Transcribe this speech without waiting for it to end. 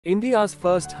India's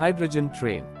first hydrogen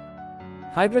train.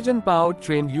 Hydrogen-powered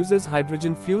train uses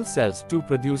hydrogen fuel cells to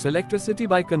produce electricity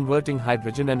by converting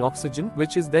hydrogen and oxygen,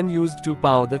 which is then used to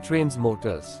power the train's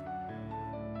motors.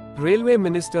 Railway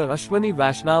Minister Ashwini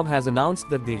Vaishnaw has announced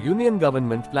that the Union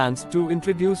government plans to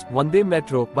introduce Vande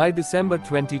Metro by December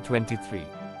 2023.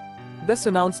 This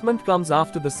announcement comes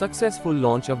after the successful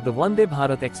launch of the Vande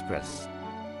Bharat Express,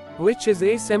 which is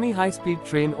a semi-high-speed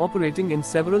train operating in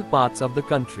several parts of the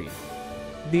country.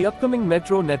 The upcoming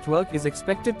metro network is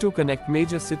expected to connect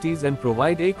major cities and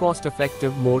provide a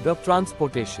cost-effective mode of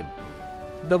transportation.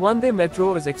 The Vande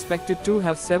Metro is expected to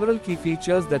have several key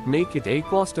features that make it a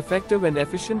cost-effective and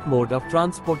efficient mode of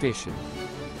transportation.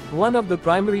 One of the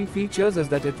primary features is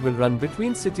that it will run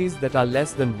between cities that are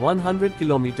less than 100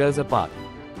 kilometers apart.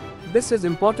 This is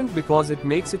important because it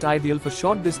makes it ideal for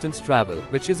short-distance travel,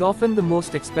 which is often the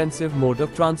most expensive mode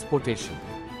of transportation.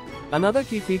 Another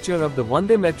key feature of the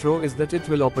Vande Metro is that it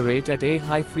will operate at a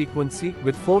high frequency,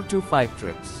 with 4 to 5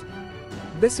 trips.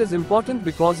 This is important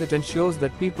because it ensures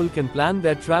that people can plan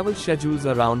their travel schedules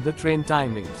around the train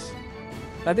timings.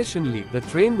 Additionally, the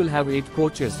train will have 8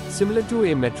 coaches, similar to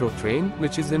a metro train,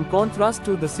 which is in contrast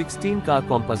to the 16-car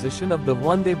composition of the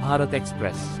Vande Bharat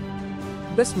Express.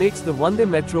 This makes the Vande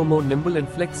Metro more nimble and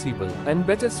flexible, and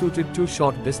better suited to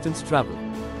short-distance travel.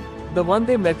 The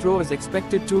Vande Metro is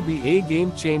expected to be a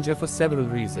game-changer for several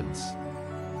reasons.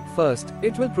 First,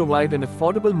 it will provide an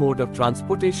affordable mode of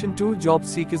transportation to job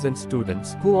seekers and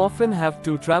students, who often have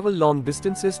to travel long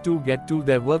distances to get to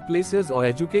their workplaces or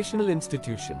educational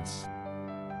institutions.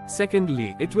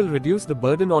 Secondly, it will reduce the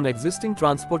burden on existing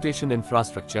transportation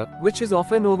infrastructure, which is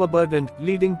often overburdened,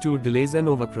 leading to delays and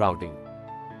overcrowding.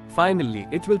 Finally,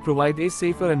 it will provide a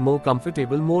safer and more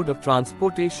comfortable mode of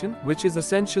transportation, which is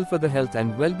essential for the health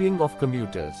and well-being of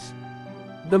commuters.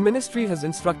 The ministry has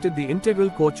instructed the Integral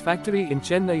Coach Factory in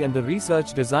Chennai and the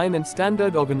Research Design and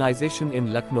Standard Organization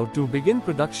in Lucknow to begin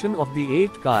production of the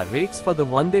 8-car rakes for the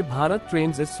Vande Bharat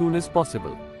trains as soon as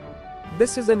possible.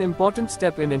 This is an important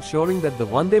step in ensuring that the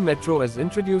Vande Metro is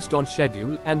introduced on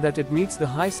schedule and that it meets the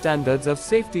high standards of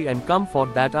safety and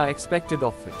comfort that are expected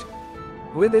of it.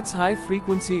 With its high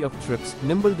frequency of trips,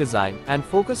 nimble design, and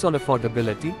focus on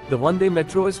affordability, the Vande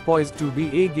Metro is poised to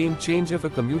be a game-changer for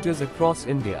commuters across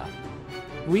India.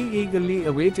 We eagerly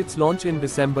await its launch in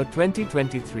December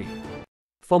 2023.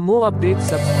 For more updates,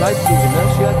 subscribe to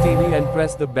Inertia TV and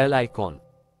press the bell icon.